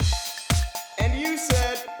you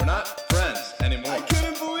said We're not friends anymore. I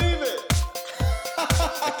couldn't believe it.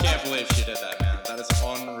 I can't believe she did that, man. That is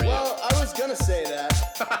unreal. Well, I was gonna say that.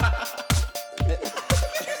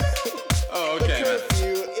 Oh, The okay, man.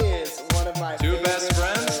 curfew is one of my Two favorite best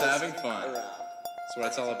friends shows having fun. around. That's what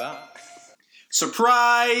it's all about.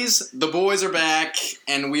 Surprise! The boys are back,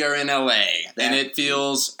 and we are in LA. And it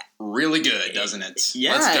feels really good, doesn't it?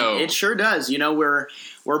 Yeah, Let's go. it sure does. You know, we're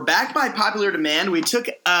back by popular demand. We took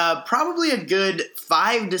probably a good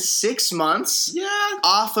 5 to 6 months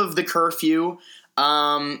off of the curfew,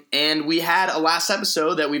 and we had a last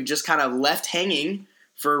episode that we've just kind of left hanging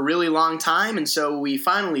for a really long time, and so we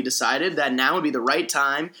finally decided that now would be the right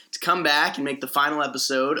time to come back and make the final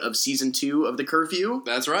episode of Season 2 of The Curfew,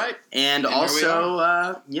 That's right. and And here we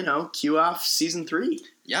also, cue off Season 3.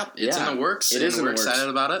 Yep, it's Yeah, in the works. it is and in we're the works. excited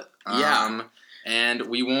about it. Yeah. And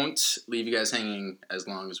we won't leave you guys hanging as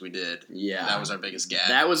long as we did. Yeah. That was our biggest gap.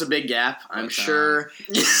 That was a big gap. I'm But, sure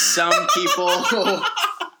some people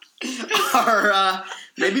are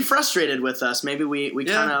maybe frustrated with us. Maybe we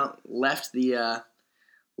Yeah. kind of left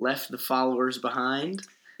the followers behind.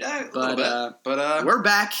 Yeah, a But, little bit. But We're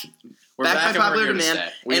back. we're back back by and we're popular here to demand.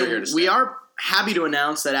 stay. We are here to stay. We are happy to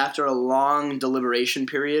announce that after a long deliberation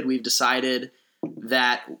period, we've decided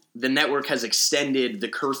that the network has extended the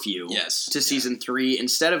curfew Yes. to Season 3.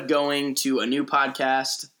 Instead of going to a new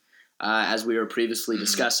podcast, as we were previously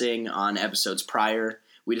discussing on episodes prior,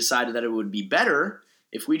 we decided that it would be better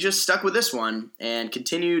if we just stuck with this one and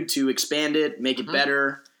continued to expand it, make it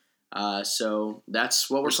better. So that's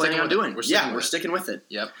what we're planning on doing. We're sticking we're with it. sticking with it.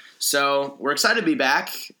 Yep. So we're excited to be back.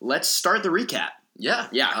 Let's start the recap. Yeah.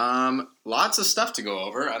 Yeah. Lots of stuff to go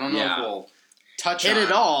over. I don't know Yeah. if we'll touch Hit on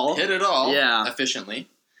it all. Hit it all. Yeah. Efficiently.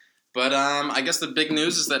 But I guess the big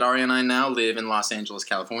news is that Ari and I now live in Los Angeles,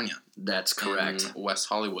 California. That's correct. In West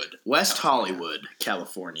Hollywood. West California. Hollywood,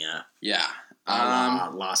 California. Yeah.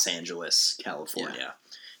 Los Angeles, California.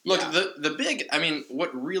 Look, Yeah. the big, I mean, what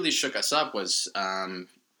really shook us up was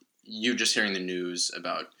you just hearing the news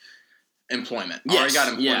about employment. Yes, Ari got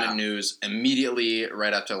employment yeah. news immediately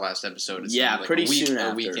right after the last episode. It Yeah, seemed like pretty a week soon or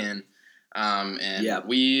after. weekend. And Yeah.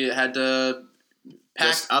 we had to pack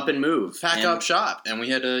Just up and move. pack And, up shop, and we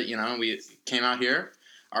had to, we came out here.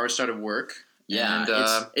 Ari started work. Yeah,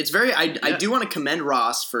 and, it's very. I yeah. do want to commend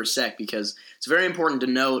Ross for a sec because it's very important to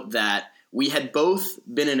note that we had both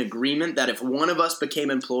been in agreement that if one of us became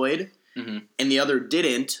employed Mhm. and the other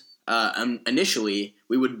didn't, initially,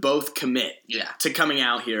 we would both commit yeah, to coming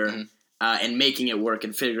out here Mhm. and making it work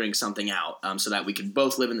and figuring something out so that we could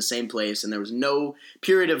both live in the same place and there was no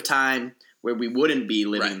period of time where we wouldn't be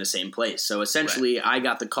living Right. in the same place. So essentially, I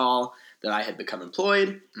got the call that I had become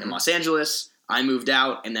employed in Mhm. Los Angeles. I moved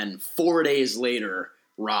out, and then 4 days later,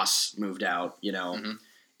 Ross moved out, Mhm.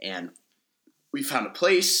 and we found a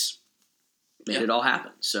place, made Yeah. it all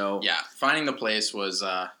happen. So yeah. Finding the place was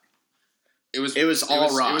it was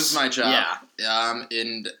all Ross. It was my job. Yeah.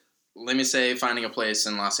 And let me say, finding a place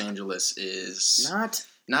in Los Angeles is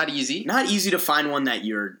not easy. not easy to find one that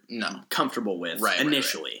you're No, comfortable with Right,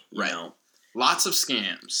 initially. right. You know? lots of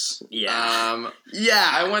scams. Yeah.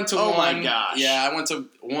 I went to Oh one. my gosh. Yeah, I went to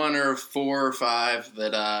 1 or 4 or 5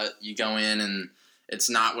 that you go in and it's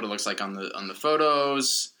not what it looks like on the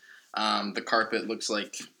photos. The carpet looks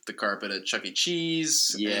like the carpet at Chuck E.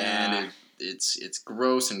 Cheese. Yeah. And it's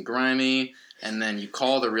gross and grimy. And then you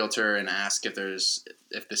call the realtor and ask if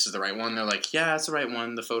this is the right one. They're like, yeah, it's the right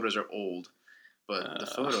one. The photos are old, but the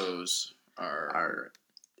photos are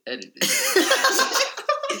edited.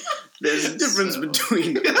 There's a difference So-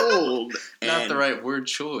 between old and Not the right word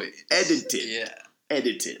choice. edited. Yeah.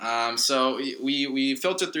 Edited. So we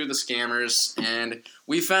filtered through the scammers and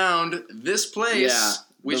we found this place, Yeah.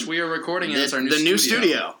 which we are recording in. It's our the new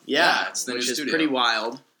studio. Yeah, it's the which new is studio. pretty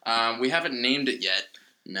wild. We haven't named it yet.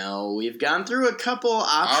 No, we've gone through a couple Ari,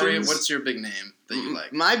 options. what's your big name that you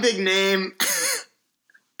like? My big name?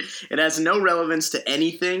 It has no relevance to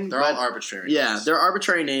anything. They're but all arbitrary. Yeah, names. they're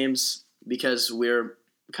arbitrary names because we're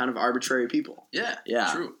kind of arbitrary people. Yeah,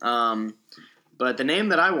 Yeah. true. But the name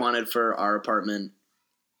that I wanted for our apartment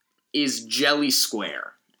is Jelly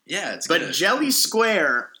Square. Yeah, it's But good. Jelly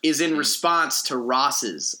Square is in response to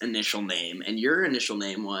Ross's initial name, and your initial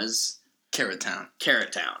name was Carrot Town.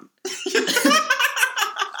 Carrot Town.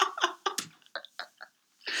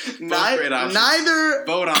 great options. Neither.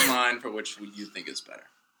 Vote online for which you think is better.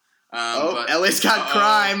 But LA's got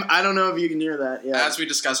crime. I don't know if you can hear that. Yeah. as we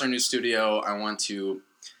discuss our new studio, I want to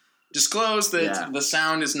disclose that Yeah. the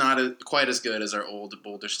sound is not quite as good as our old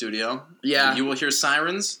Boulder studio. Yeah. You will hear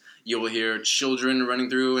sirens. You will hear children running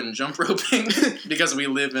through and jump roping because we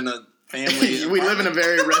live in a family. We live in a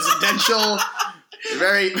very residential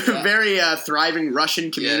very thriving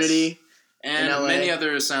Russian community. And in LA. many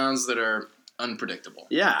other sounds that are unpredictable.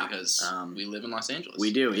 Yeah. Because we live in Los Angeles.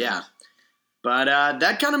 We do, yeah. But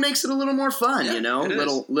that kind of makes it a little more fun, Yeah, you know? it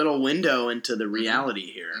is. Little window into the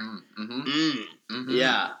reality here.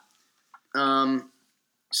 Yeah.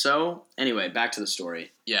 So, anyway, back to the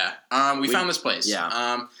story. Yeah. We found this place.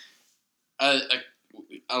 Yeah.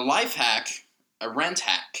 A life hack, a rent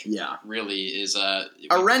hack. Yeah. Really is A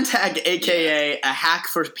rent hack, a.k.a. a hack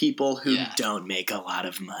for people who Yeah. don't make a lot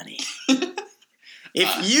of money.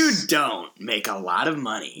 If you don't make a lot of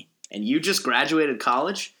money and you just graduated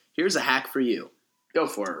college, here's a hack for you. Go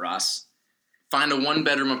for it, Ross. Find a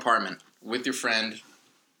one-bedroom apartment with your friend.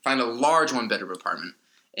 Find a large one-bedroom apartment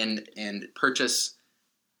and purchase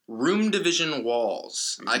room division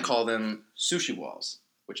walls. I call them sushi walls,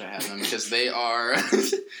 which I have them because they are...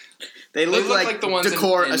 They look like the ones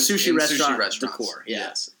decor, in a sushi restaurant restaurants. decor. Yeah.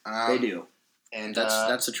 Yes. They do. And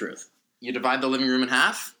That's the truth. you divide the living room in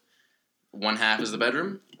half. One half is the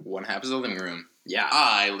bedroom. One half is the living room. Yeah.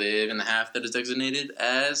 I live in the half that is designated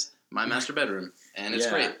as my master bedroom, and it's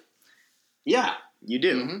Yeah. great. Yeah, you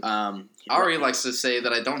do. Mhm. Ari likes to say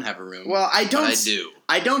that I don't have a room. Well, I don't. but I do.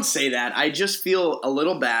 I don't say that. I just feel a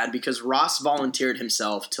little bad because Ross volunteered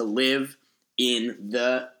himself to live in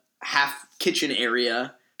the half kitchen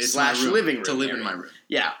area It's slash my room, living room to live area. in my room.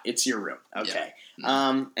 Yeah, it's your room. Okay.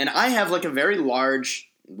 Yeah. And I have like a very large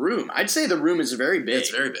room. I'd say the room is very big. It's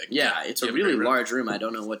very big. Yeah, it's You a have a really great room. large room. I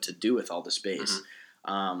don't know what to do with all the space.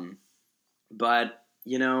 But,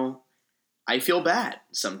 you know, I feel bad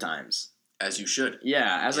sometimes. As you should.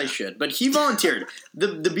 Yeah, as I Yeah. should. But he volunteered.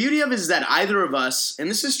 The beauty of it is that either of us, and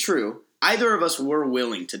this is true, either of us were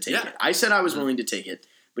willing to take Yeah. it. I said I was willing to take it,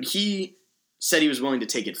 but he said he was willing to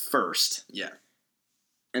take it first. Yeah.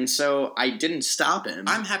 And so I didn't stop him.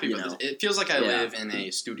 I'm happy you with know. it. It feels like I Yeah. live in a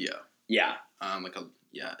studio. Yeah,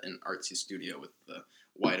 An artsy studio with the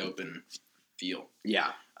wide open feel.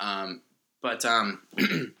 yeah, But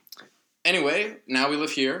anyway, now we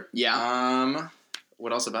live here. yeah.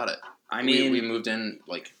 What else about it? I mean, we moved in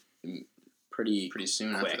like pretty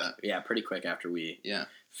soon quick. after that. Yeah, pretty quick after we Yeah.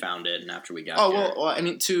 found it and after we got Oh here. well, I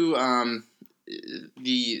mean,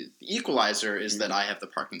 the equalizer is that I have the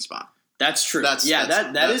parking spot. That's true. That's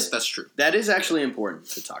that's true. that is actually important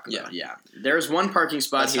to talk about. Yeah. There's one parking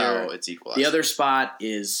spot That's here. how it's equalized. The other spot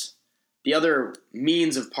is the other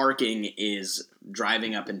means of parking is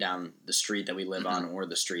driving up and down the street that we live on or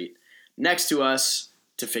the street next to us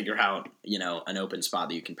to figure out, you know, an open spot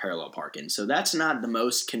that you can parallel park in. So that's not the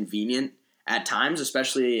most convenient at times,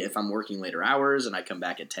 especially if I'm working later hours and I come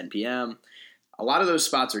back at 10 p.m. A lot of those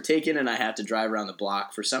spots are taken and I have to drive around the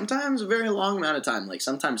block for sometimes a very long amount of time, like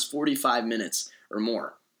sometimes 45 minutes or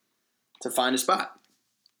more to find a spot.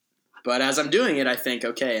 But as I'm doing it, I think,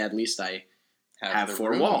 okay, at least I have the 4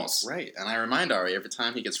 room. walls. Right. And I remind Ari every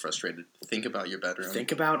time he gets frustrated, think about your bedroom.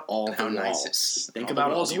 Think about all And the how nice walls. it is. Think All the about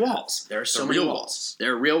all walls the you have. walls. There are so The many real walls. walls.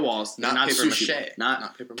 They're real walls. They're not paper sushi mache. walls.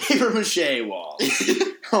 Not paper mache. paper mache walls.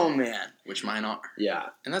 Oh, man. Which mine are. Yeah.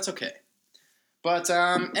 And that's okay. But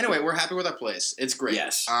anyway, we're happy with our place. It's great.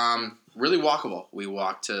 Yes. Really walkable. We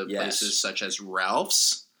walk to Yes. places such as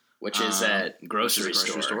Ralph's. Which is a grocery grocery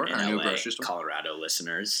store, store, in our new LA, grocery store. Colorado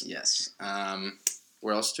listeners. Yes.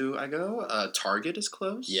 Where else do I go? Target is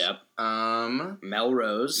close. Yep.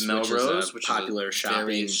 Melrose, Melrose, which popular is a shopping.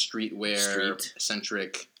 very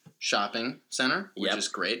streetwear-centric shopping center, which Yep. is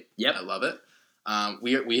great. Yep. I love it.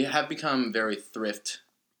 We have become very thrift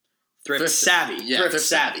savvy. Yeah, thrift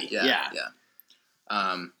savvy. Yeah.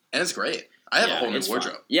 And it's great. I have a whole new it's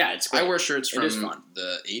wardrobe. fun. Yeah, it's great. I wear shirts It is from fun.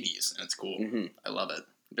 the 80s, and it's cool. Mhm. I love it.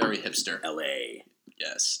 Very hipster. LA.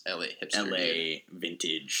 Yes, LA hipster. LA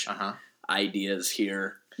vintage Uh-huh. ideas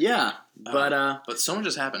here. Yeah, but But so much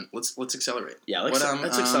has happened. Let's accelerate. yeah, let's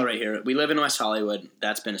accelerate here. We live in West Hollywood.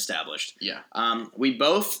 That's been established. Yeah. We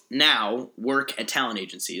both now work at talent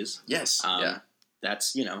agencies. Yes.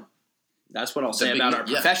 That's, you know, that's what I'll The say big about no- our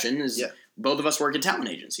yeah. profession is Yeah. both of us work at talent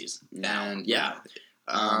agencies now. And yeah.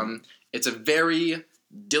 it's a very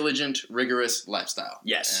diligent, rigorous lifestyle.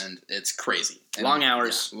 Yes. And it's crazy. And, Long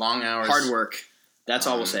hours. yeah, long hours. Hard work. That's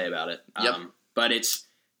all we'll say about it. Yep. But it's,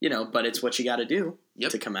 you know, what you got to do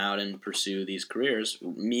Yep. to come out and pursue these careers.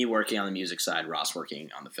 Me working on the music side, Ross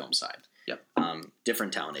working on the film side. Yep.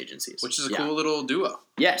 Different talent agencies. Which is a Yeah. cool little duo.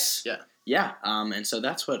 Yes. Yeah. Yeah. And so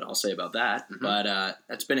that's what I'll say about that. Mhm. But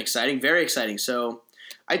that's been exciting. Very exciting. So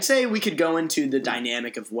I'd say we could go into the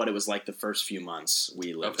dynamic of what it was like the first few months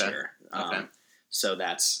we lived Okay. here. Okay. So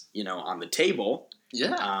that's, you know, on the table.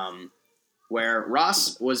 Yeah. Where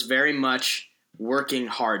Ross was very much working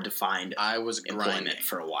hard to find I was employment grinding.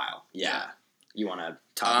 for a while. Yeah. You want to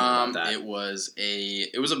talk more about that? It was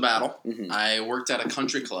a battle. Mhm. I worked at a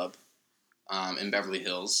country club in Beverly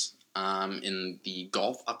Hills in the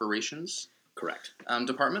golf operations Correct.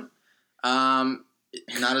 department.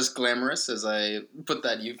 Not as glamorous as I put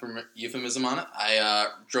that euphemism on it. I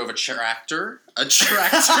drove a tractor. A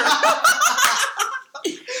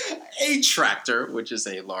tractor, which is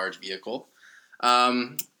a large vehicle,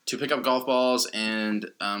 to pick up golf balls and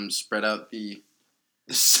spread out the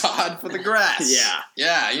sod for the grass.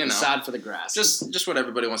 Yeah. Yeah, Sod for the grass. just what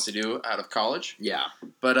everybody wants to do out of college. Yeah.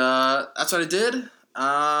 But that's what I did.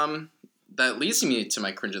 That leads me to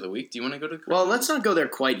my cringe of the week. Do you want to go to cringe? Well, let's not go there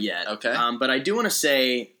quite yet. Okay. But I do want to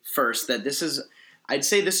say first that I'd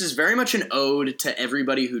say this is very much an ode to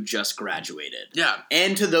everybody who just graduated. Yeah.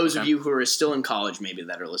 And to those of Okay. you who are still in college maybe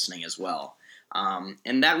that are listening as well.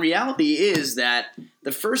 And that reality is that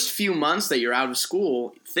the first few months that you're out of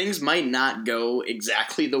school, things might not go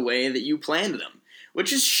exactly the way that you planned them,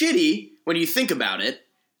 which is shitty when you think about it.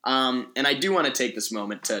 And I do want to take this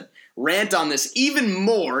moment to rant on this even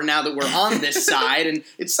more now that we're on this side, and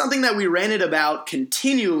it's something that we ranted about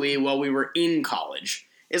continually while we were in college.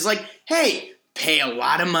 It's like, hey, pay a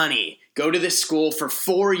lot of money, go to this school for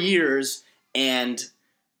 4 years, and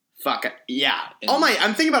fuck it. Yeah.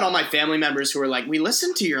 I'm thinking about all my family members who are like, we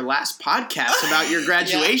listened to your last podcast about your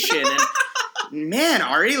graduation, and man,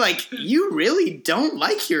 Ari, like, you really don't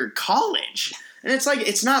like your college. And it's like,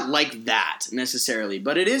 it's not like that necessarily,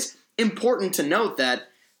 but it is important to note that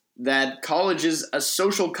college is a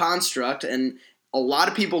social construct, and a lot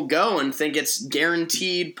of people go and think it's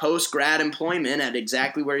guaranteed post-grad employment at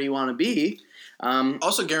exactly where you want to be.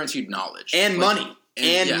 Also guaranteed knowledge. And money.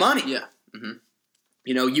 Money. Yeah. Mm-hmm.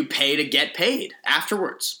 You pay to get paid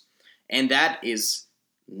afterwards. And that is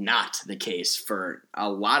not the case for a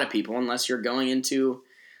lot of people unless you're going into,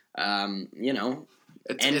 engineering.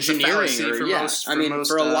 It's a fallacy for most.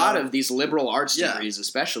 For a lot of these liberal arts yeah. degrees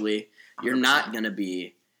especially, you're 100%. Not going to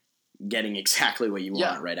be getting exactly what you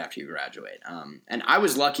want right after you graduate. And I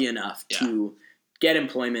was lucky enough to get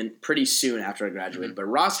employment pretty soon after I graduated, but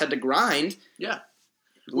Ross had to grind. Yeah.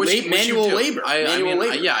 Manual labor.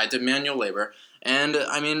 I did manual labor. And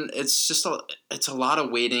I mean, it's just it's a lot of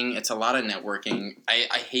waiting. It's a lot of networking.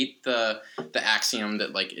 I hate the axiom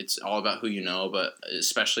that like it's all about who you know, but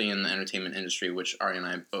especially in the entertainment industry, which Ari and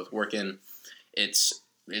I both work in, it's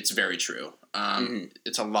very true.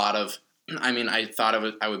 It's a lot of. I mean, I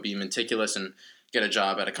thought I would be meticulous and get a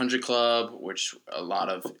job at a country club, which a lot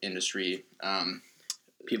of industry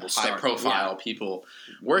people high profile people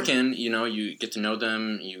work in. You get to know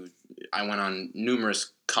them. I went on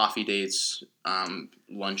numerous coffee dates,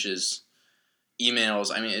 lunches, emails.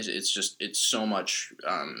 I mean, it's so much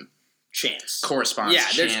chance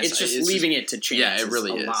correspondence. Yeah, chance. It's just leaving it to chance. Yeah, it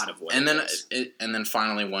really is. A lot of ways. And then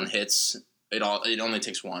finally one hits. It only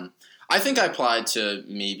takes one. I think I applied to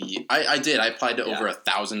maybe I did. I applied to over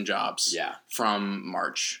 1,000 jobs. Yeah. From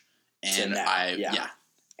March, and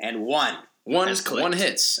and one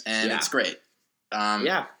hits, and it's great. And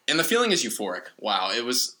the feeling is euphoric. Wow, it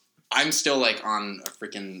was. I'm still like on a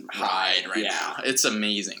freaking ride right now. It's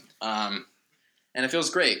amazing. And it feels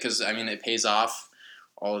great because I mean it pays off.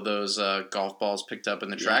 All of those golf balls picked up in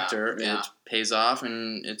the tractor, it pays off,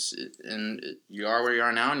 and you are where you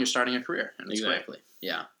are now, and you're starting a career. And it's exactly. Great.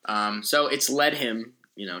 Yeah. So it's led him,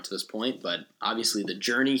 to this point, but obviously the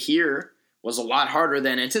journey here was a lot harder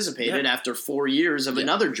than anticipated after 4 years of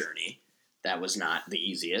another journey that was not the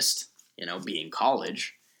easiest, being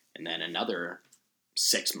college, and then another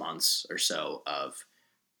 6 months or so of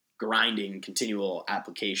grinding continual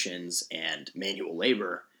applications and manual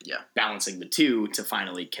labor, balancing the two to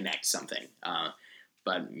finally connect something.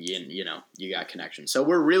 But you got connection. So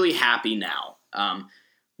we're really happy now.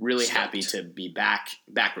 Really Stoked. happy to be back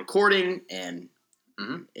recording and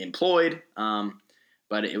employed.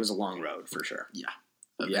 But it was a long road for sure. Yeah.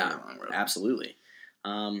 A very long road. Absolutely.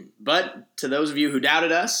 But to those of you who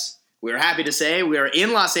doubted us, we're happy to say we are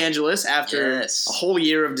in Los Angeles after a whole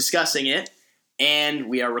year of discussing it. And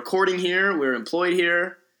we are recording here. We're employed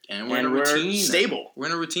here. And we're in a routine. Stable. We're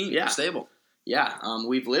in a routine. Yeah. We're stable. Yeah.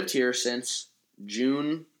 We've lived here since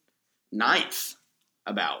June 9th,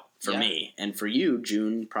 for me. And for you,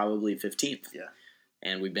 June probably 15th. Yeah.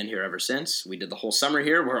 And we've been here ever since. We did the whole summer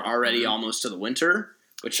here. We're already almost to the winter,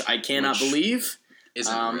 which I cannot believe.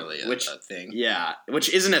 Isn't really a thing. Yeah,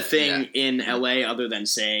 which isn't a thing in LA other than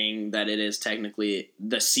saying that it is technically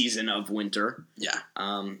the season of winter. Yeah.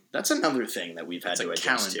 That's another thing that we've had to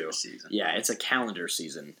adjust to. Season. Yeah, it's a calendar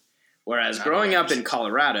season. Whereas growing up in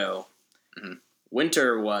Colorado,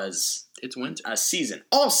 winter was it's winter. A season.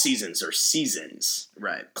 All seasons are seasons.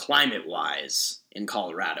 Right. Climate-wise in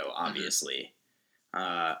Colorado, obviously.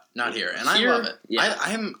 Not here, and Here, I love it. yeah.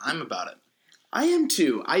 I'm about it. I am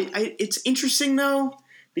too. It's interesting though,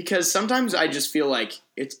 because sometimes I just feel like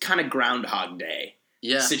it's kind of Groundhog Day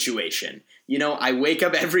situation. You know, I wake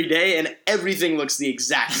up every day and everything looks the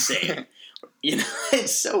exact same. You know,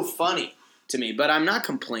 it's so funny to me, but I'm not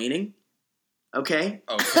complaining. Okay?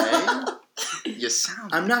 You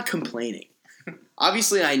sound. I'm not complaining.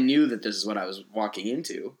 Obviously, I knew that this is what I was walking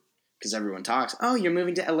into, because everyone talks, oh, you're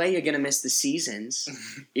moving to LA, you're going to miss the seasons.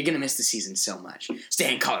 You're going to miss the seasons so much.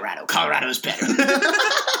 Stay in Colorado. Colorado's better.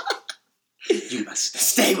 You must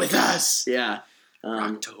Stay with us. Yeah.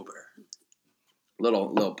 October.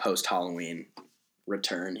 Little post-Halloween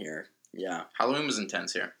return here. Yeah. Halloween was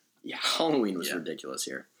intense here. Yeah, Halloween was ridiculous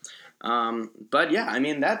here. But yeah, I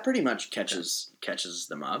mean, that pretty much catches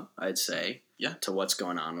them up, I'd say, to what's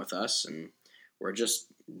going on with us. And we're just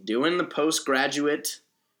doing the postgraduate,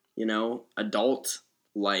 adult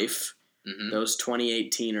life. Mm-hmm. Those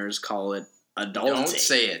 2018ers call it adulting. Don't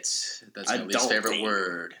say it. That's my least favorite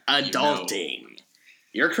word. Adulting.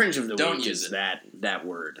 Your cringe of the Don't week use is that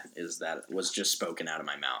word was just spoken out of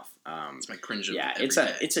my mouth. It's my cringe of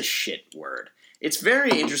it's a shit word. It's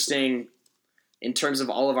very interesting in terms of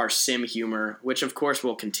all of our sim humor, which of course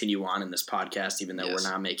will continue on in this podcast, even though we're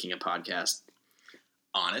not making a podcast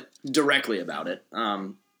on it directly about it.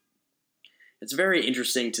 It's very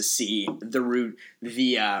interesting to see the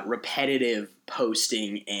repetitive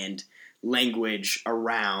posting and language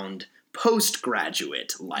around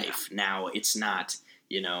postgraduate life. Now, it's not,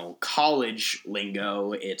 college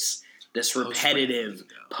lingo. It's this repetitive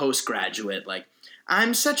postgraduate, like,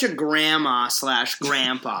 I'm such a grandma /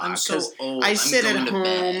 grandpa. I'm so old. I sit at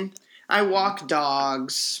home. I walk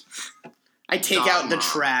dogs. I take out the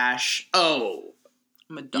trash. Oh,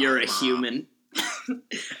 you're a human.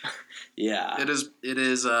 Yeah. It is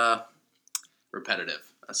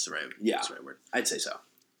repetitive. That's the right. Yeah. That's the right word. I'd say so.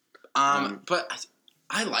 But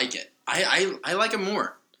I like it. I like it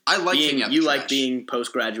more. I like taking out the trash. You like being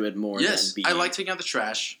postgraduate more than being... I like taking out the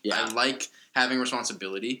trash. Yeah. I like having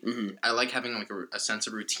responsibility. Mm-hmm. I like having like a sense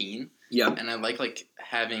of routine. Yeah. And I like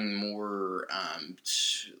having more...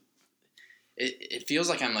 It feels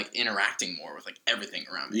like I'm like interacting more with like everything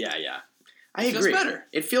around me. Yeah. I agree.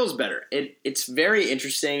 It feels better. It's very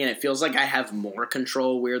interesting, and it feels like I have more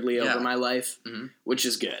control, weirdly, over my life, which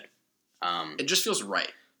is good. It just feels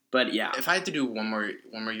right. But yeah, if I had to do one more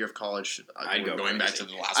year of college, I'd go going crazy. back to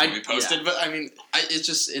the last one we posted. Yeah. But I mean,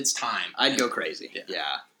 it's time. I'd go crazy.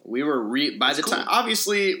 Yeah. We were by the time.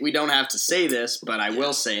 Obviously, we don't have to say this, but I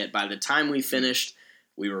will say it. By the time we finished,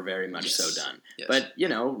 we were very much so done. Yes. But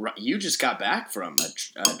you just got back from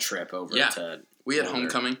a trip over to. We had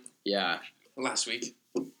homecoming. Yeah. Last week,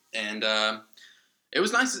 and it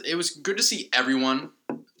was nice. It was good to see everyone.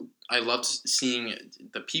 I loved seeing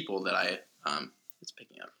the people that it's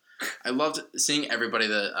picking up. I loved seeing everybody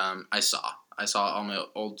that I saw. I saw all my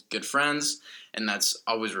old good friends, and that's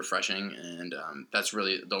always refreshing. And that's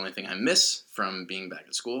really the only thing I miss from being back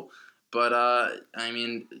at school. But I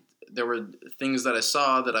mean, there were things that I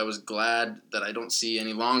saw that I was glad that I don't see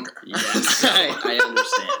any longer. Yes, I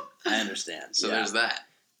understand. So there's that.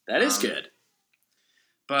 That is good.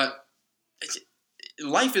 But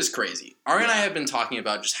life is crazy. Ari and I have been talking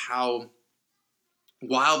about just how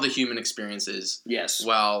wild the human experience is. Yes.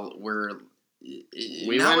 While we're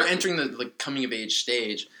entering the coming of age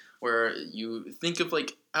stage where you think of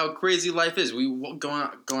like how crazy life is. We went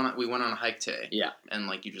on a hike today. Yeah. And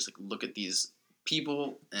like you just like look at these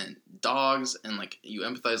people and dogs and like you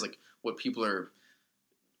empathize like what people are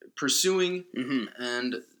pursuing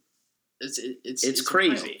and it's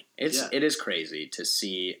crazy. It is crazy to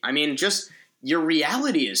see. I mean, just your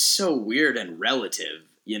reality is so weird and relative,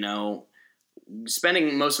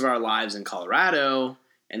 spending most of our lives in Colorado,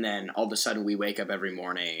 and then all of a sudden we wake up every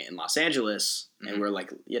morning in Los Angeles, and we're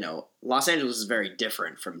like, Los Angeles is very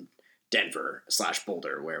different from Denver /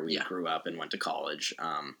 Boulder, where we grew up and went to college.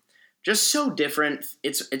 Just so different.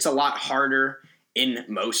 It's a lot harder in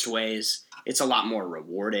most ways. It's a lot more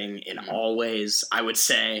rewarding in all ways, I would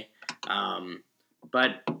say.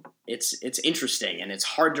 But it's interesting, and it's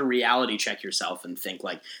hard to reality check yourself and think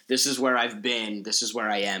like, this is where I've been, this is where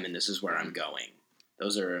I am, and this is where I'm going.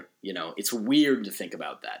 Those are, it's weird to think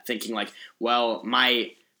about that. Thinking like, well,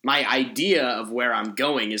 my idea of where I'm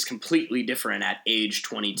going is completely different at age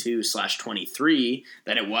 22 / 23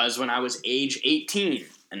 than it was when I was age 18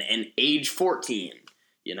 and age 14,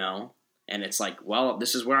 And it's like, well,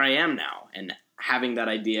 this is where I am now. And having that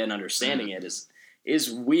idea and understanding it is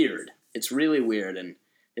weird. It's really weird, and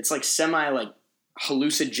it's like semi like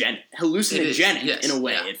hallucinogenic in a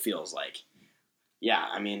way. It feels like,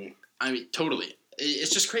 I mean, totally.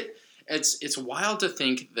 It's just crazy. it's wild to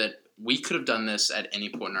think that we could have done this at any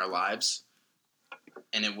point in our lives,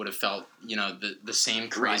 and it would have felt, the same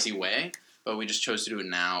crazy way. But we just chose to do it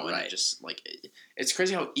now, and it just it's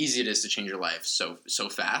crazy how easy it is to change your life so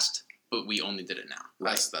fast. But we only did it now.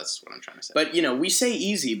 Right. That's what I'm trying to say. But we say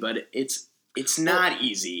easy, but it's not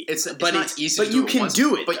easy. It's not easy. But you can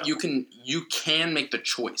do it. But you can make the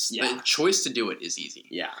choice. Yeah. The choice to do it is easy.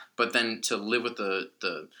 Yeah. But then to live with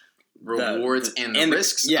the rewards and the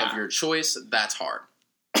risks of your choice, that's hard.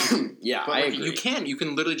 Yeah, But I agree. You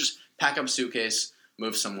can literally just pack up a suitcase,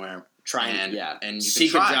 move somewhere, and you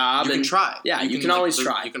seek can try. a job. You can try. Yeah, you can always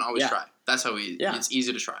try. You can always try. That's how it's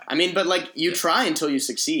easy to try. I mean, but you try until you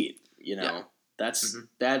succeed. That's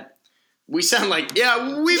that. We sound like,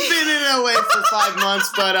 we've been in LA for 5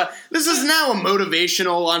 months, but this is now a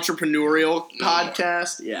motivational entrepreneurial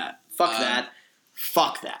podcast. Yeah, fuck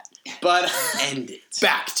that. But end it.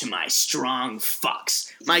 Back to my strong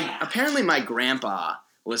fucks. Apparently my grandpa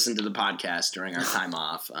listened to the podcast during our time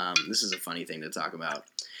off. This is a funny thing to talk about.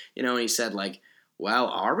 He said well,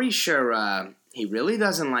 Ari sure he really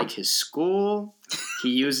doesn't like his school. He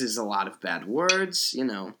uses a lot of bad words.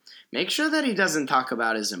 Make sure that he doesn't talk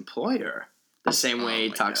about his employer the same way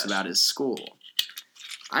he talks about his school.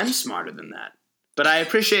 I'm smarter than that. But I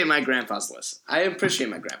appreciate my grandpa's listen.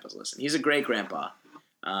 He's a great grandpa.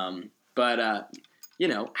 But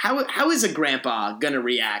how is a grandpa going to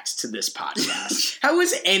react to this podcast? How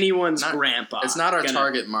is anyone's grandpa? It's not our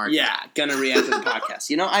target market. Yeah, going to react to the podcast.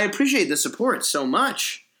 I appreciate the support so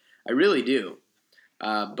much. I really do.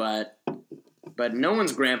 But no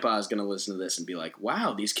one's grandpa is going to listen to this and be like,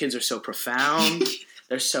 wow, these kids are so profound.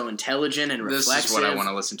 They're so intelligent and reflexive. This is what I want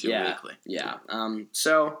to listen to weekly. Yeah.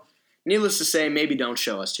 So, needless to say, maybe don't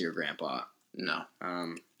show us to your grandpa. No.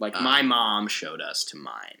 My mom showed us to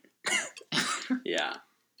mine. Yeah.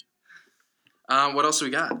 What else we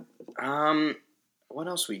got? What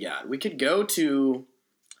else we got? We could go to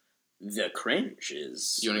the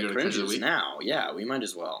cringes. You want to go to cringe of the week now? Yeah, we might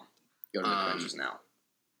as well go to the cringes now.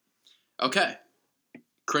 Okay.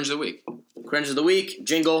 Cringe of the week. Cringe of the week.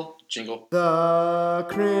 Jingle. The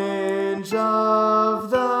cringe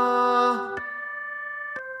of the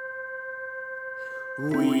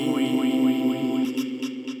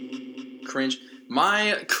week. Cringe.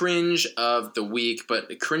 My cringe of the week,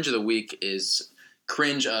 but cringe of the week is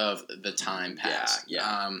cringe of the time past.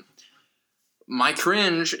 Yeah. My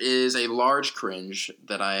cringe is a large cringe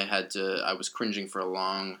that I was cringing for a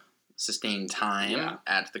long, sustained time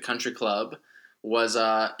at the country club. Was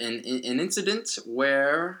an incident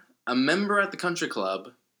where a member at the country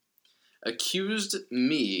club accused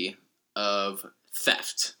me of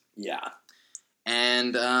theft. Yeah.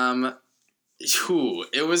 And it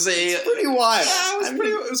was pretty wild. Yeah,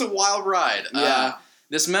 it was a wild ride. Yeah.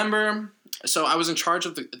 This member, so I was in charge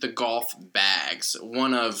of the golf bags,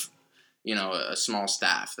 one of a small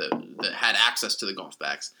staff that had access to the golf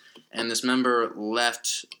bags. And this member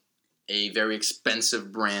left a very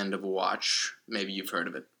expensive brand of watch. Maybe you've heard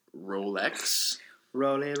of it. Rolex.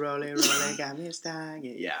 Rolly, got me stuck.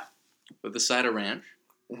 Yeah. With the side of ranch.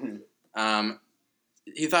 Mm-hmm.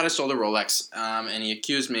 He thought I stole the Rolex, and he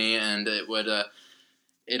accused me, and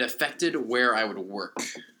it affected where I would work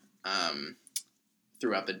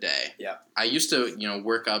throughout the day. Yeah. I used to,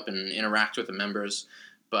 work up and interact with the members,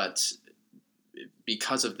 but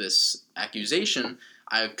because of this accusation,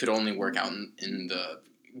 I could only work out in the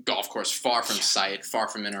golf course, far from sight, far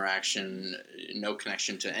from interaction, no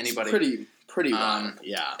connection to anybody. It's pretty wild.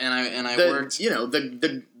 Yeah. And I worked.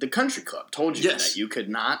 The country club told you that you could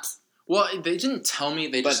not. Well, they didn't tell me.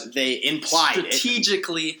 They implied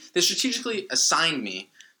strategically. They strategically assigned me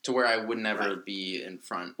to where I would never be in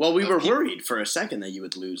front. Well, we were worried for a second that you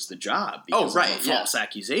would lose the job because of a false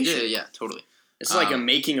accusation. Yeah, totally. It's like a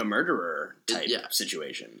making a murderer type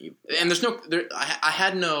situation. And there's I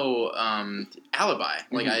had no alibi.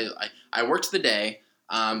 Like I worked the day.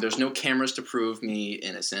 There's no cameras to prove me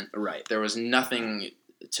innocent. Right. There was nothing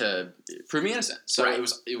to prove me innocent. So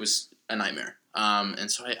it was a nightmare. And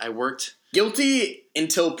so I worked. Guilty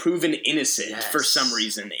until proven innocent for some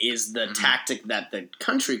reason is the tactic that the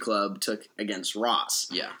country club took against Ross.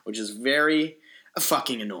 Yeah. Which is very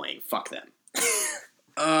fucking annoying. Fuck them.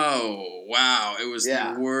 Oh, wow. It was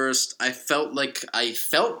the worst. I felt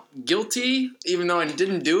guilty, even though I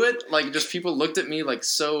didn't do it. Like, just people looked at me, like,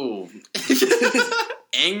 so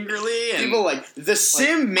angrily. And people, the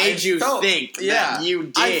sim made you think that you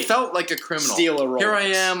did. I felt like a criminal. Steal a Rolex. Here I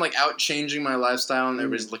am, out changing my lifestyle, and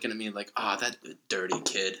everybody's looking at me like, that dirty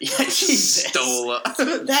kid. Yeah, stole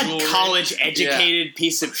that jewelry. College-educated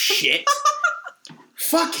piece of shit.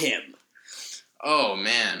 Fuck him. Oh,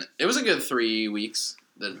 man. It was a good 3 weeks.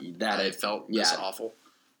 that I felt this awful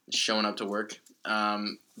showing up to work.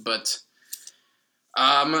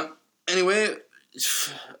 Anyway,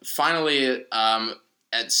 finally,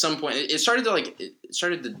 at some point, it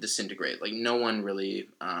started to disintegrate. Like no one really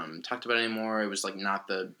talked about it anymore. It was like not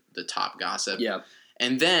the top gossip. Yeah.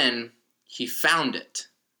 And then he found it.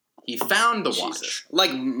 He found the watch.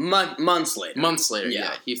 Like months later. Months later,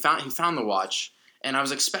 yeah. He found the watch, and I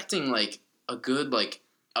was expecting like a good like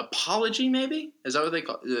apology, maybe. Is that what they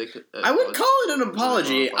call? I would call it an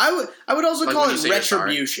apology. I would also Like call when it you say you're sorry.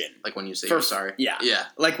 retribution. Like when you say you're sorry. Yeah. Yeah.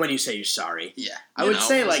 Like when you say you're sorry. Yeah. I would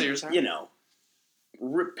say when like you're sorry.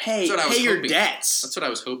 pay your hoping. debts. That's what I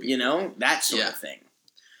was hoping. That sort of thing.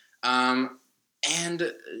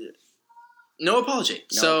 And no apology.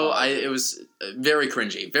 It was a very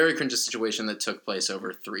cringy situation that took place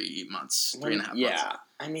over 3 months, 3.5 months. Yeah,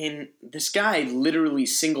 I mean, this guy literally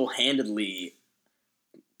single-handedly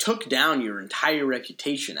took down your entire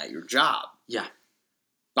reputation at your job. Yeah.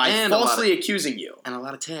 By falsely accusing you. And a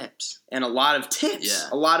lot of tips. And a lot of tips. Yeah.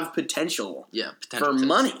 A lot of potential. Yeah, for tips.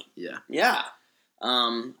 money. Yeah. Yeah.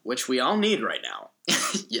 Which we all need right now.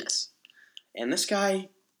 Yes. And this guy,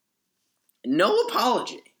 no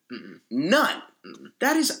apology. Mm-mm. None. Mm-mm.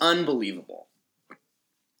 That is unbelievable.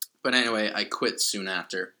 But anyway, I quit soon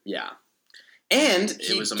after. Yeah. And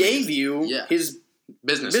he gave you his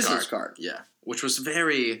business card. Yeah. Which was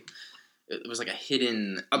it was like a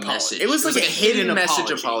hidden message. It was like a hidden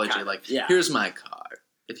message apology. Kind of. Like, here's my card.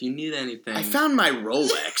 If you need anything. I found my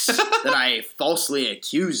Rolex that I falsely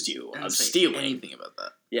accused you of stealing. Anything about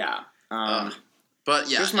that. Yeah. But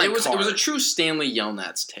yeah, it was a true Stanley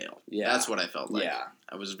Yelnats tale. Yeah. That's what I felt like. Yeah.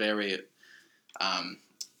 I was very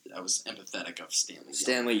I was empathetic of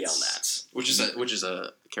Stanley Yelnats. Which is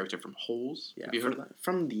a character from Holes. Yeah, Have you heard of that?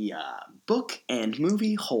 From the book and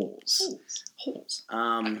movie Holes. Holes.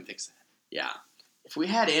 I can fix that. Yeah. If we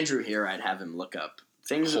had Andrew here, I'd have him look up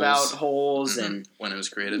things about Holes and when it was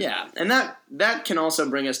created. Yeah, and that can also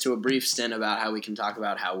bring us to a brief stint about how we can talk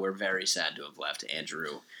about how we're very sad to have left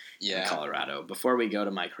Andrew in Colorado. Before we go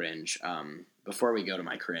to my cringe,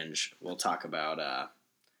 we'll talk about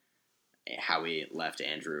how we left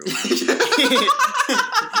Andrew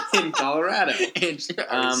in Colorado.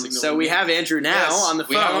 So we have Andrew now on the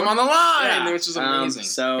phone. We have him on the line, which is amazing.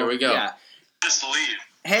 So here we go. Yeah. Just leave.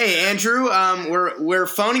 Hey Andrew, we're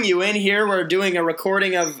phoning you in here. We're doing a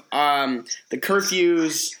recording of the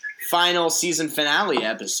Curfew's final season finale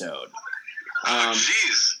episode.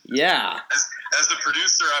 Jeez. Yeah. As the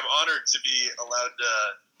producer, I'm honored to be allowed to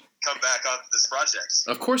come back onto this project.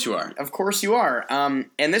 Of course you are. Of course you are.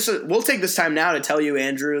 And we'll take this time now to tell you,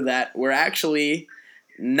 Andrew, that we're actually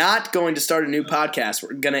not going to start a new podcast.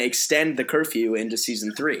 We're going to extend the Curfew into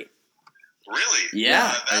season 3. Really?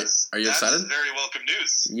 Yeah. Are you excited? That's very welcome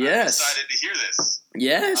news. Yes. I'm excited to hear this.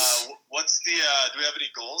 Yes. What's the? Do we have any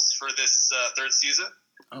goals for this third season?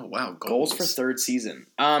 Oh wow, goals for third season.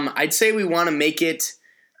 I'd say we want to make it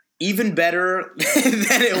even better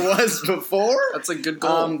than it was before. That's a good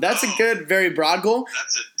goal. That's a good, very broad goal.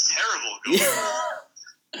 That's a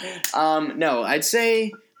terrible goal. No, I'd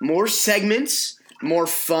say more segments, more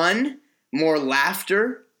fun, more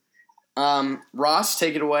laughter. Ross,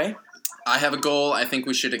 take it away. I have a goal. I think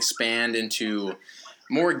we should expand into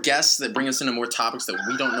more guests that bring us into more topics that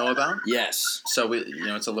we don't know about. Yes. So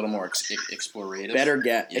it's a little more explorative. Better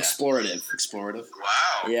explorative. Explorative.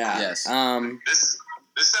 Wow. Yeah. Yes.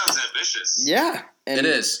 This sounds ambitious. Yeah. It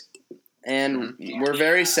is. And we're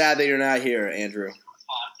very sad that you're not here, Andrew.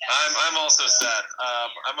 I'm also sad.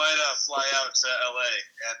 I might fly out to LA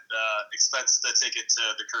and expense the ticket to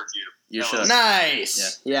the Curfew. You should.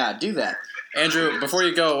 Nice. Yeah, do that. Andrew, before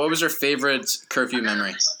you go, what was your favorite Curfew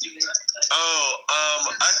memory?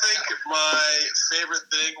 I think my favorite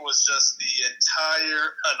thing was just the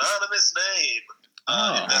entire anonymous name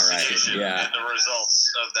investigation and the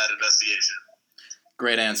results of that investigation.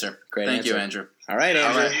 Great answer. Thank you, Andrew. All right,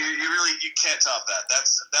 Andrew. You can't top that.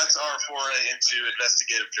 That's our foray into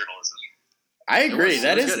investigative journalism. I agree.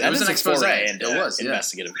 That is an expose. It was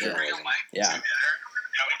investigative journalism. Yeah.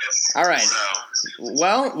 All right.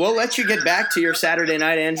 Well, we'll let you get back to your Saturday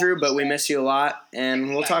night, Andrew, but we miss you a lot, and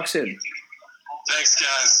we'll talk soon. Thanks,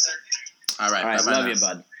 guys. All right. Love you,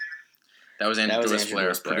 bud. That was Andrew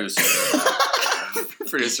Lewis-Blair, producer.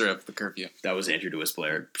 Producer of the Curfew. That was Andrew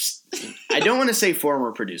Lewis-Blair. I don't want to say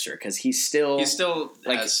former producer because he's still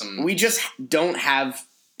has some. We just don't have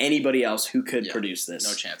anybody else who could produce this.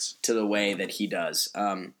 No chance. To the way that he does.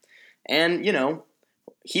 And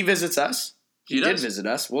he visits us. He did visit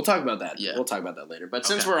us. We'll talk about that. Yeah. We'll talk about that later. But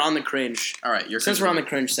since we're on the cringe, all right. Since we're on the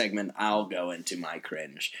cringe segment, I'll go into my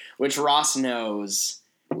cringe, which Ross knows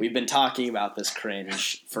We've been talking about this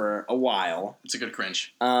cringe for a while. It's a good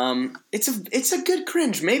cringe. It's a good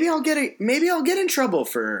cringe. Maybe I'll get in trouble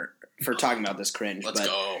for talking about this cringe. Let's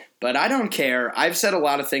go. But I don't care. I've said a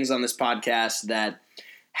lot of things on this podcast that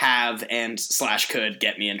have and / could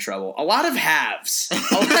get me in trouble. A lot of haves.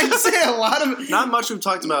 I'd say a lot of... Not much we've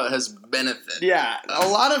talked about has benefited. Yeah, a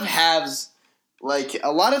lot of haves. Like,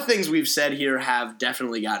 a lot of things we've said here have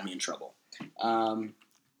definitely gotten me in trouble.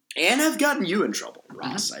 And have gotten you in trouble,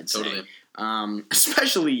 Ross, I'd say. Totally.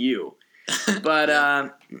 Especially you.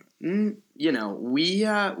 But, you know, we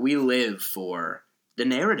live for the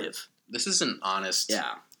narrative. This is an honest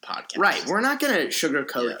podcast. Right. We're not going to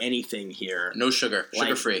sugarcoat anything here. No sugar.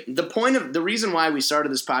 Sugar-free. The reason why we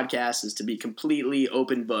started this podcast is to be completely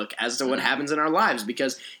open book as to what happens in our lives.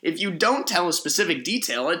 Because if you don't tell a specific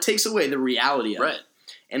detail, it takes away the reality of it.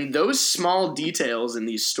 And those small details in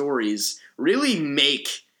these stories really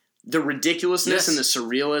make the ridiculousness and the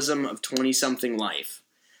surrealism of 20-something life,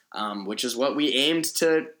 which is what we aimed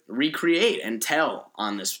to recreate and tell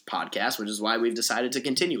on this podcast, which is why we've decided to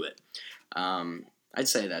continue it. I'd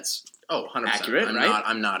say that's 100%. Accurate, right?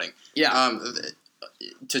 I'm nodding. Yeah.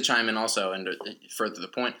 To chime in also and further the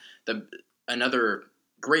point, another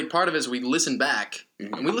great part of it is we listen back,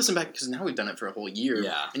 and we listen back because now we've done it for a whole year.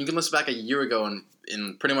 Yeah. And you can listen back a year ago and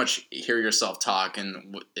pretty much hear yourself talk,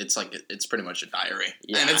 and it's like it's pretty much a diary.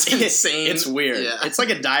 Yeah. And it's insane. It's weird. Yeah. It's like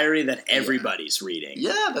a diary that everybody's reading.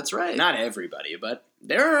 Yeah, that's right. Not everybody, but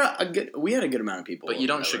there are we had a good amount of people. But you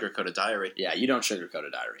don't sugarcoat a diary. Yeah, you don't sugarcoat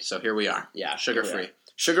a diary. So here we are. Yeah. Sugar-free.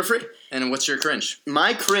 Sugar-free. And what's your cringe?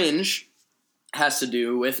 My cringe has to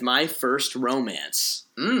do with my first romance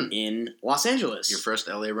in Los Angeles. Your first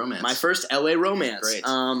LA romance. My first LA romance. Great.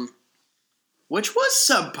 Which was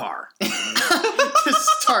subpar.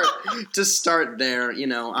 to start there, you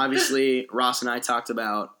know, obviously Ross and I talked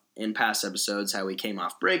about in past episodes how we came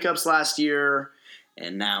off breakups last year,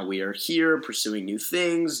 and now we are here pursuing new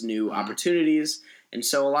things, new opportunities. And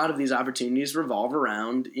so a lot of these opportunities revolve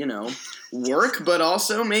around, you know, work, but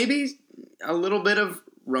also maybe a little bit of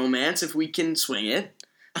romance if we can swing it.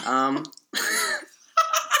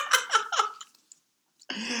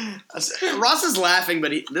 Ross is laughing,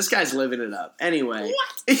 but this guy's living it up. Anyway.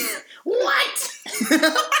 What?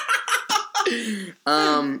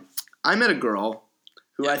 I met a girl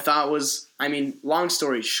who I thought was, long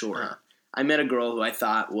story short, I met a girl who I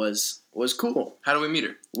thought was cool. How do we meet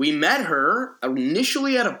her? We met her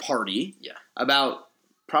initially at a party. Yeah. About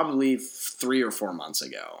probably 3 or 4 months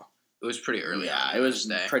ago. It was pretty early. Yeah, it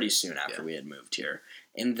was pretty soon after we had moved here.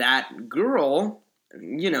 And that girl,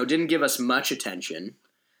 you know, didn't give us much attention.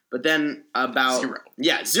 But then about... Zero.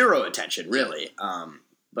 Yeah, zero attention, really.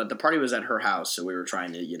 But the party was at her house, so we were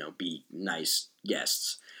trying to, you know, be nice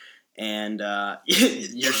guests. And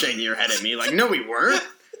you're shaking your head at me like, no, we weren't.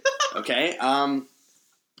 Okay.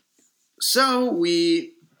 So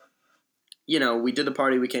we did the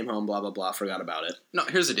party, we came home, blah, blah, blah, forgot about it. No,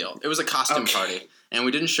 here's the deal. It was a costume party, and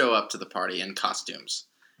we didn't show up to the party in costumes.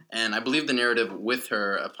 And I believe the narrative with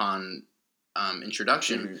her upon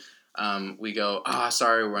introduction, we go,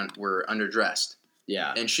 sorry, we're underdressed.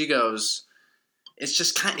 Yeah. And she goes,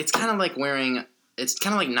 it's kind of like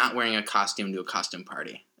not wearing a costume to a costume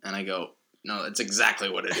party. And I go, no, that's exactly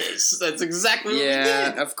what it is. That's exactly what we did.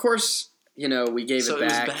 Yeah, of course, you know, we gave it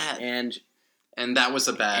back. It was bad. And that was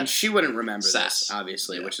a bad... And she wouldn't remember sass. this,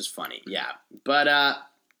 obviously, which is funny. Yeah. But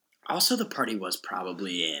also the party was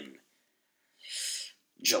probably in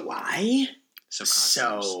July.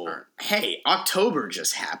 So hey, October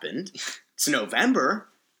just happened. It's November.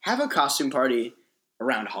 Have a costume party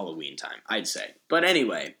around Halloween time, I'd say. But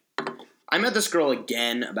anyway, I met this girl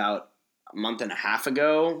again about a month and a half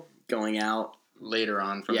ago, going out. Later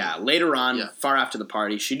on, far after the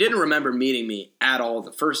party. She didn't remember meeting me at all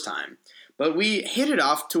the first time. But we hit it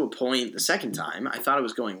off to a point the second time. I thought it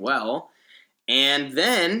was going well. And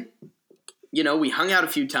then, you know, we hung out a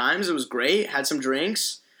few times. It was great. Had some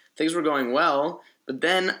drinks. Things were going well. But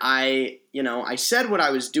then I said what I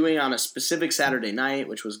was doing on a specific Saturday night,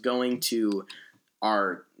 which was going to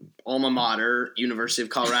our alma mater, University of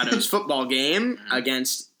Colorado's football game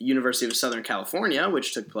against University of Southern California,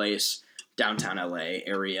 which took place downtown LA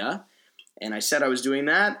area. And I said I was doing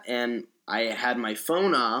that, and I had my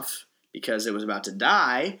phone off because it was about to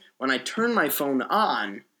die. When I turned my phone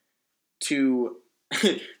on, to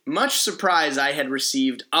much surprise, I had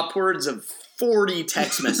received upwards of 40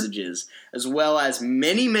 text messages, as well as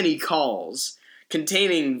many, many calls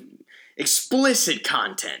containing explicit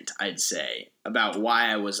content, I'd say, about why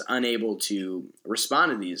I was unable to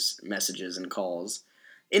respond to these messages and calls.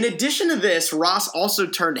 In addition to this, Ross also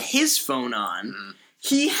turned his phone on.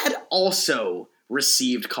 He had also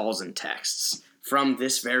received calls and texts from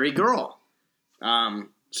this very girl.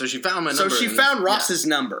 So she found my number. So she found Ross's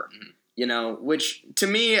number, which to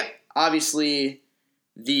me, obviously,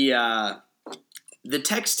 the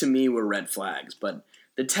texts to me were red flags, but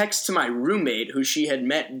the text to my roommate, who she had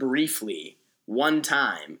met briefly one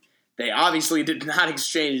time, they obviously did not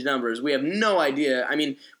exchange numbers. We have no idea. I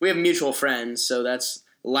mean, we have mutual friends, so that's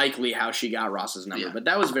likely how she got Ross's number, but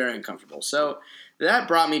that was very uncomfortable. So that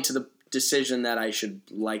brought me to the decision that I should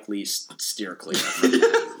likely steer clear from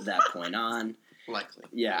that point on. Likely.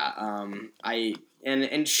 Yeah.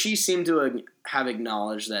 And she seemed to have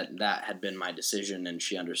acknowledged that had been my decision, and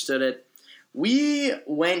she understood it. We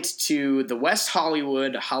went to the West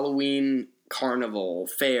Hollywood Halloween Carnival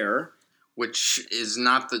Fair, which is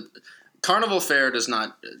not the Carnival Fair does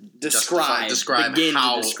not describe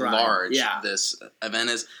how large this event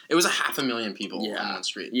is. It was 500,000 people on one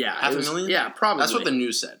street. Yeah, 500,000. Yeah, probably. That's what the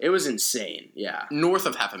news said. It was insane. Yeah, north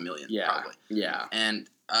of 500,000. Yeah, probably. Yeah, and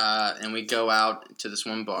we go out to this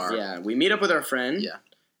one bar. Yeah, we meet up with our friend. Yeah.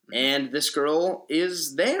 And this girl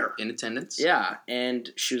is there. In attendance. Yeah,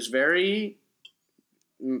 and she was very,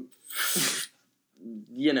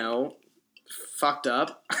 fucked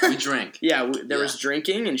up. We drank. There was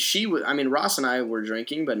drinking, and she was, Ross and I were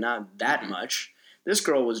drinking, but not that much. This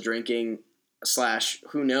girl was drinking /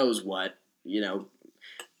 who knows what,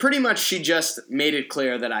 Pretty much she just made it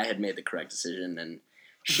clear that I had made the correct decision, and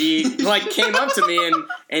she came up to me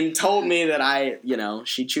and told me that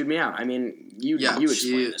she chewed me out. You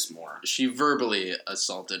explain this more. She verbally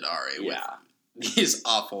assaulted Ari with these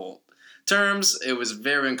awful terms. It was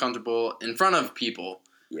very uncomfortable in front of people.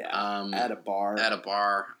 Yeah, at a bar.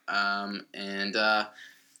 And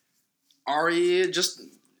Ari just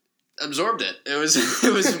absorbed it. It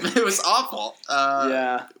was awful.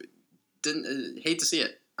 Didn't hate to see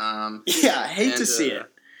it. Hate to see it.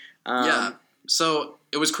 So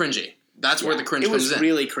it was cringy. That's where the cringe comes in. It was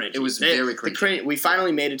really cringy. It was very cringy. We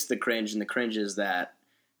finally made it to the cringe, and the cringe is that,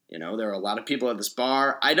 there are a lot of people at this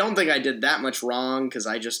bar. I don't think I did that much wrong, because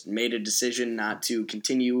I just made a decision not to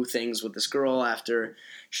continue things with this girl after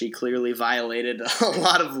she clearly violated a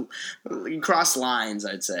lot of cross lines,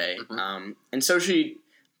 I'd say. Mm-hmm. And so she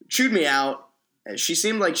chewed me out. She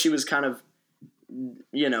seemed like she was kind of,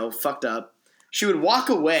 fucked up. She would walk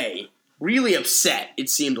away really upset, it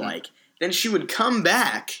seemed like. Then she would come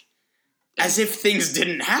back as if things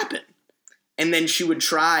didn't happen. And then she would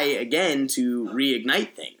try again to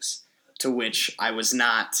reignite things, to which I was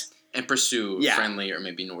not. And pursue friendly or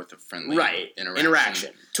maybe north of friendly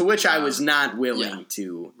interaction. To which I was not willing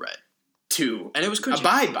to and it was cringy.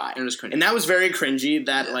 Abide by. And it was cringy. And that was very cringy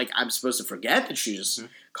that I'm supposed to forget that she just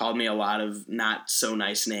called me a lot of not so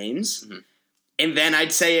nice names. Mm-hmm. And then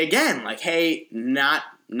I'd say again, hey, not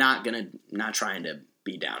trying to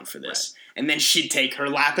be down for this. Right. And then she'd take her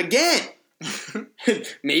lap again.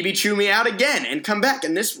 Maybe chew me out again and come back.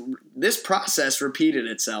 And this process repeated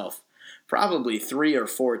itself probably 3 or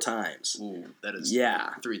 4 times. Ooh, that is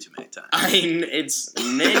 3 too many times. It's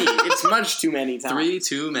many. It's much too many times. 3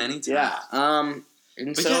 too many times. Yeah.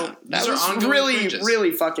 And so that was really,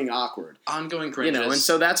 really fucking awkward. Ongoing cringes. And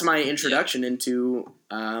so that's my introduction into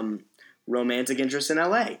romantic interest in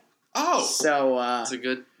LA. Oh. So that's a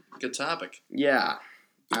good topic. Yeah.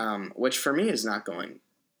 Which for me is not going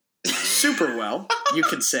super well, you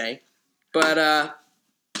could say. But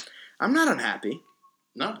I'm not unhappy.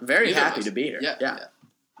 No. Very happy to be here. Yeah.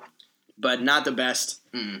 But not the best.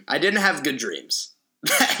 Mm. I didn't have good dreams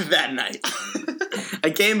that night. I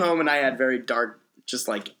came home and I had very dark, just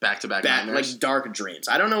back-to-back nightmares. Dark dreams.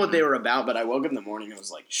 I don't know what they were about, but I woke up in the morning and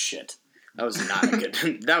was like, shit. That was not a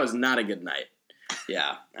good that was not a good night.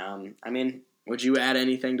 Yeah. Would you add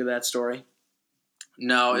anything to that story?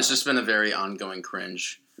 No, it's just been a very ongoing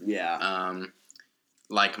cringe. Yeah.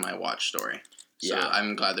 Like my watch story. So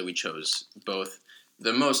I'm glad that we chose both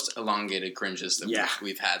the most elongated cringes that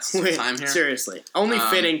we've had since time here. Seriously. Only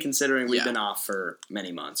fitting considering we've been off for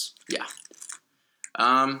many months. Yeah.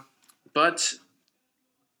 But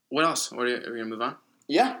what else? Are we going to move on?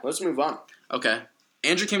 Yeah, let's move on. Okay.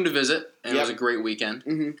 Andrew came to visit, and it was a great weekend.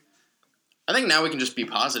 Mm-hmm. I think now we can just be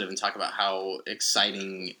positive and talk about how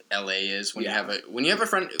exciting LA is when you have a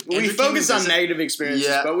friend. We focus on negative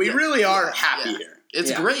experiences, but we really are happy here.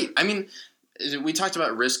 It's great. We talked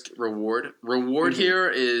about risk reward. Reward here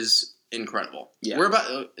is incredible. Yeah. We're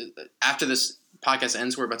about after this podcast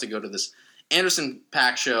ends, we're about to go to this Anderson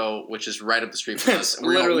 .Paak show, which is right up the street from us.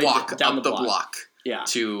 We're going to walk down the block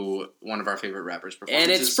to one of our favorite rappers'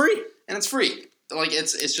 performances, and it's free.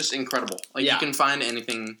 It's just incredible. You can find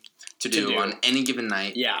anything to do on any given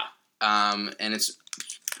night. Yeah. And it's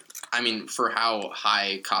I mean, for how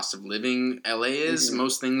high cost of living LA is,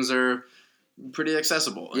 most things are pretty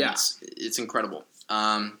accessible. And it's incredible.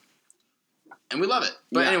 And we love it.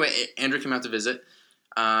 But anyway, Andrew came out to visit.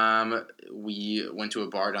 We went to a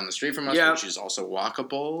bar down the street from us, which is also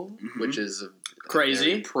walkable, which is a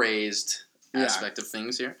crazy very praised aspect of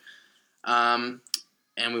things here. And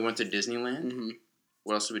we went to Disneyland.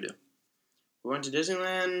 What else did we do? We went to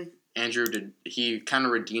Disneyland. Andrew he kind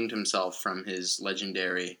of redeemed himself from his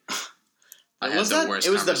legendary.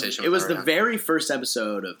 It was the very first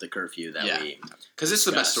episode of the curfew that we because it's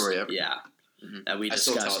the best story ever. Yeah. That we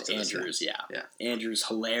discussed Andrew's Andrew's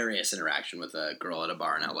hilarious interaction with a girl at a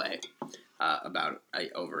bar in LA about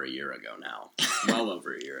over a year ago now, well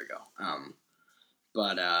over a year ago.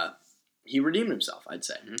 But he redeemed himself, I'd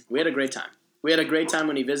say. We had a great time. We had a great time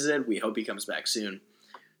when he visited. We hope he comes back soon.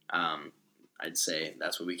 I'd say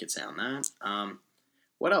that's what we could say on that.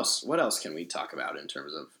 What else? What else can we talk about in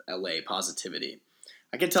terms of LA positivity?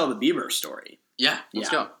 I could tell the Bieber story. Yeah, let's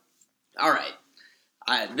go. All right.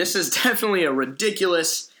 This is definitely a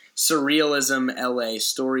ridiculous surrealism LA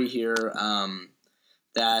story here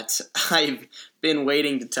that I've been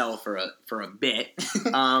waiting to tell for a bit.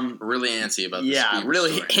 Really antsy about this Bieber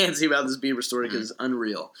story. Antsy about this Bieber story because it's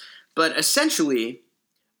unreal. But essentially,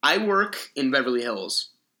 I work in Beverly Hills,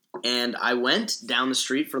 and I went down the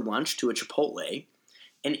street for lunch to a Chipotle,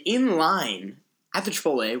 and in line at the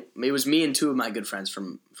Chipotle, it was me and two of my good friends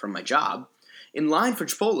from my job. In line for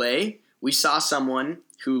Chipotle, we saw someone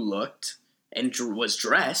who looked and was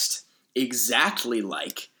dressed exactly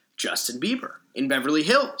like Justin Bieber in Beverly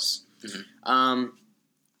Hills. And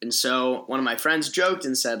so one of my friends joked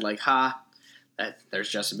and said, like, there's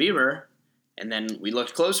Justin Bieber. And then we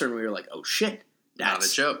looked closer and we were like, oh, shit. Not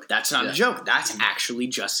a joke. That's not a joke. That's actually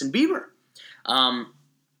Justin Bieber.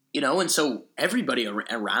 And so everybody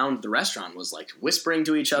around the restaurant was like whispering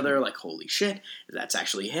to each other, like, holy shit, that's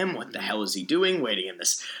actually him. What the hell is he doing waiting in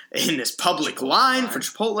this public line for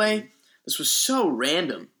Chipotle? This was so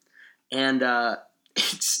random. And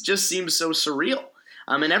it just seems so surreal.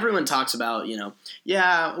 And everyone talks about,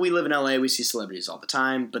 we live in LA, we see celebrities all the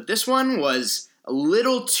time. But this one was a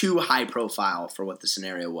little too high profile for what the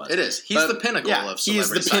scenario was. It is. He's the pinnacle of celebrity he is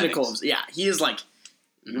the pinnacle. He is like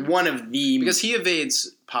one of the... Because he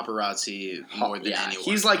evades paparazzi more than anyone.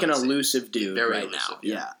 He's like an elusive dude very elusive,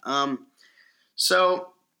 now. So,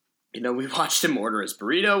 we watched him order his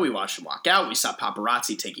burrito. We watched him walk out. We saw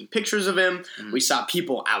paparazzi taking pictures of him. We saw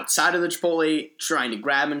people outside of the Chipotle trying to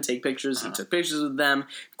grab him, take pictures. He took pictures with them,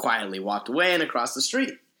 quietly walked away and across the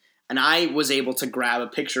street. And I was able to grab a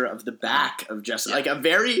picture of the back of Justin, like a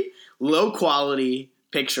very low quality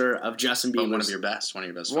picture of Justin Bieber. One of your best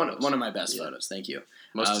photos. One of my best photos. Thank you.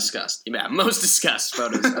 Most discussed. Yeah, most discussed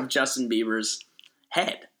photos of Justin Bieber's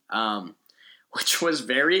head, which was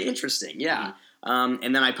very interesting. Yeah.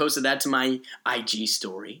 And then I posted that to my IG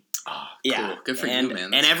story. Oh, cool. Good for you,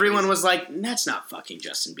 man. And everyone was like, that's not fucking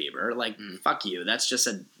Justin Bieber. Like, fuck you. That's just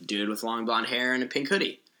a dude with long blonde hair and a pink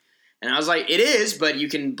hoodie. And I was like, it is, but you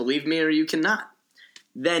can believe me or you cannot.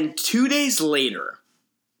 Then 2 days later,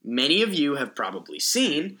 many of you have probably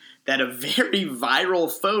seen that a very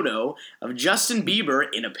viral photo of Justin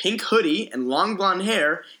Bieber in a pink hoodie and long blonde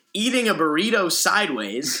hair eating a burrito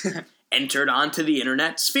sideways entered onto the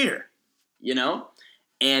internet sphere,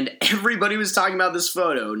 And everybody was talking about this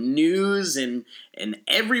photo, news and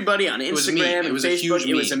everybody on Instagram and Facebook.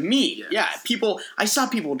 It was a meme. Yeah, I saw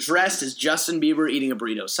people dressed as Justin Bieber eating a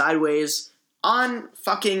burrito sideways on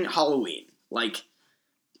fucking Halloween. Like,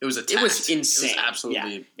 it was It was insane. It was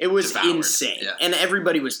absolutely it was devoured. insane. Yeah. And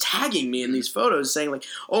everybody was tagging me in these photos saying like,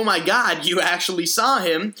 oh my God, you actually saw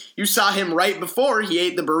him. You saw him right before he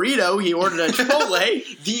ate the burrito. He ordered a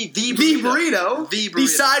Chipotle. the burrito. The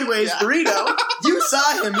sideways burrito. You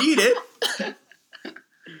saw him eat it.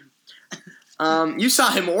 You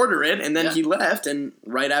saw him order it, and then he left. And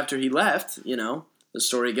right after he left, the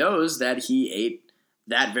story goes that he ate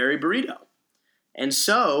that very burrito. And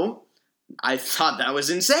so I thought that was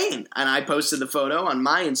insane. And I posted the photo on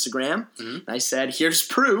my Instagram. And I said, here's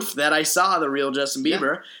proof that I saw the real Justin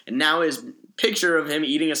Bieber. Yeah. And now his picture of him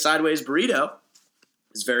eating a sideways burrito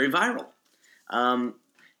is very viral. And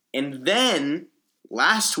then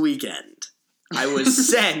last weekend, I was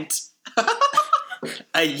sent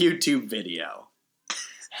a YouTube video.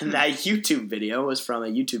 And that YouTube video was from a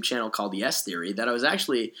YouTube channel called Yes Theory that I was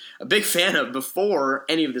actually a big fan of before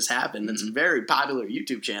any of this happened. It's a very popular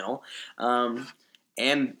YouTube channel.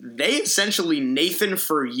 And they essentially Nathan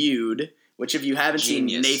For You'd, which if you haven't seen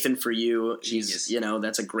Nathan For You, he's,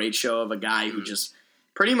 that's a great show of a guy who just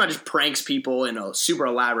pretty much pranks people in a super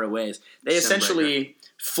elaborate ways. They essentially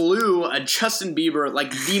flew a Justin Bieber,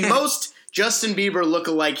 like the most Justin Bieber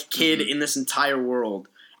lookalike kid in this entire world,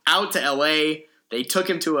 out to LA. They took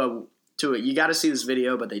him to a you got to see this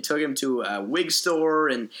video, but they took him to a wig store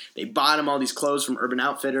and they bought him all these clothes from Urban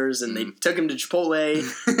Outfitters and they took him to Chipotle.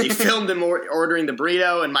 They filmed him ordering the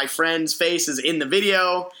burrito, and my friend's face is in the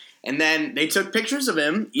video. And then they took pictures of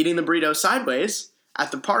him eating the burrito sideways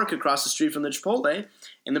at the park across the street from the Chipotle,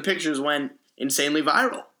 and the pictures went insanely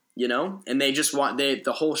viral, you know? And they just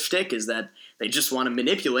the whole shtick is that they just want to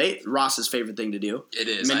manipulate, Ross's favorite thing to do. It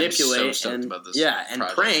is. Manipulate I'm so stoked about this and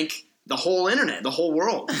prank the whole internet, the whole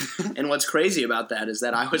world. And what's crazy about that is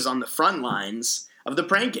that I was on the front lines of the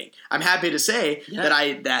pranking. I'm happy to say that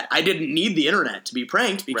I didn't need the internet to be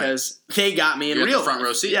pranked because they got me in You're real the front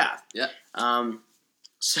row seat. Yeah.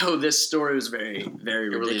 So this story was very, very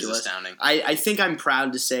ridiculous. Really is astounding. I think I'm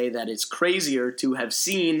proud to say that it's crazier to have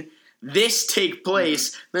seen this take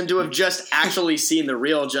place than to have just actually seen the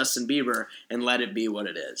real Justin Bieber and let it be what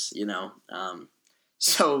it is, you know?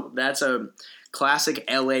 So that's a classic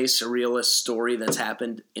LA surrealist story that's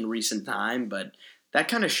happened in recent time, but that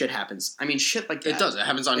kind of shit happens. I mean, shit like that. It does. It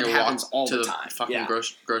happens on your walk all to the the time. fucking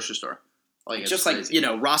grocery store. Like, just like, you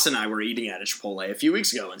know, Ross and I were eating at a Chipotle a few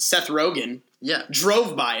weeks ago, and Seth Rogen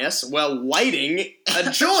drove by us while lighting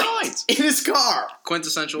a joint in his car.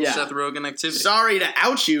 Quintessential Seth Rogen activity. Sorry to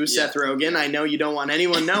out you, Seth Rogen. I know you don't want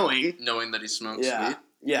anyone knowing. Knowing that he smokes weed.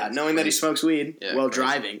 Yeah, knowing that he smokes weed while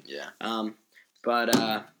driving. Yeah. But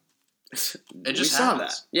it just saw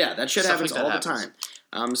happens. that. Yeah, that shit happens all the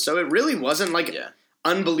time. So it really wasn't like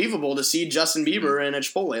unbelievable to see Justin Bieber in a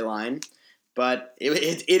Chipotle line, but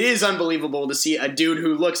it is unbelievable to see a dude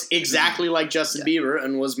who looks exactly like Justin Bieber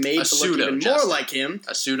and was made to look even more like him,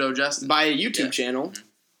 a pseudo Justin, by a YouTube channel.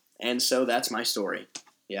 And so that's my story.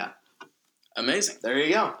 Yeah, amazing. There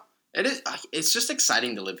you go. It is. It's just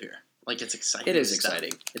exciting to live here. Like, it's exciting. It is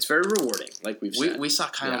exciting. It's very rewarding. Like we've said. We saw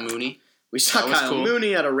Kyle Mooney. We saw Kyle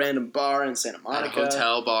Mooney at a random bar in Santa Monica. At a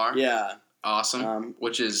hotel bar. Yeah. Awesome.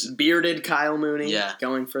 Which is bearded Kyle Mooney. Yeah.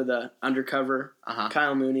 Going for the undercover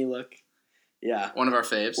Kyle Mooney look. Yeah. One of our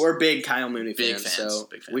faves. We're big Kyle Mooney fans. So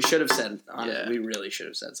big fans. we should have said, we really should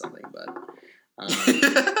have said something, but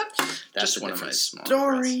that's just one of my small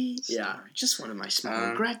story. Regrets. Yeah. Just one of my small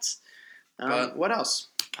regrets. But what else?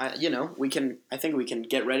 I think we can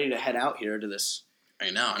get ready to head out here to this.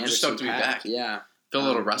 I know. I'm just stoked to be back. Yeah. Feel a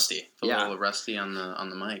little rusty. A little rusty on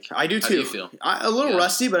the mic. I do too. How do you feel? A little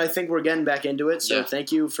rusty, but I think we're getting back into it. So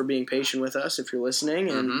thank you for being patient with us if you're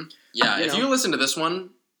listening. And if you listen to this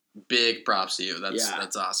one, big props to you.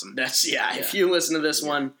 That's awesome. If you listen to this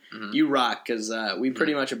one, you rock, because we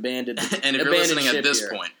pretty much abandoned. And if you're listening at this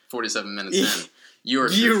point, 47 minutes in, you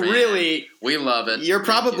really, we love it. You're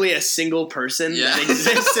probably a single person that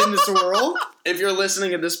exists in this world. If you're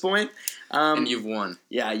listening at this point, and you've won.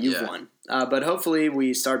 Yeah, you've won. But hopefully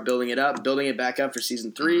we start building it back up for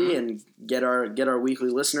season 3, and get our weekly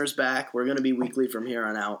listeners back. We're going to be weekly from here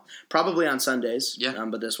on out, probably on Sundays. Yeah.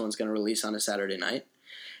 But this one's going to release on a Saturday night,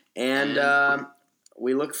 and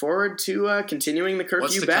we look forward to continuing the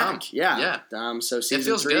curfew back. Come? Yeah. So season 3. It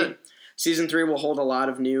feels good. Season 3 will hold a lot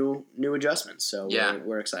of new adjustments, so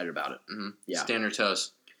we're excited about it. Mm-hmm. Yeah. Stand your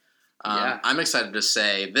toes. I'm excited to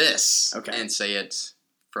say this and say it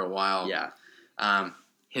for a while. Yeah.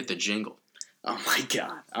 Hit the jingle. Oh my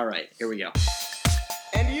God. All right, here we go.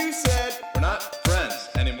 And you said we're not friends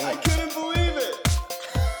anymore. I couldn't believe it.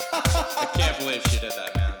 I can't believe she did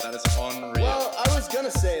that, man. That is unreal. Well, I was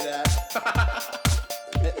gonna say that.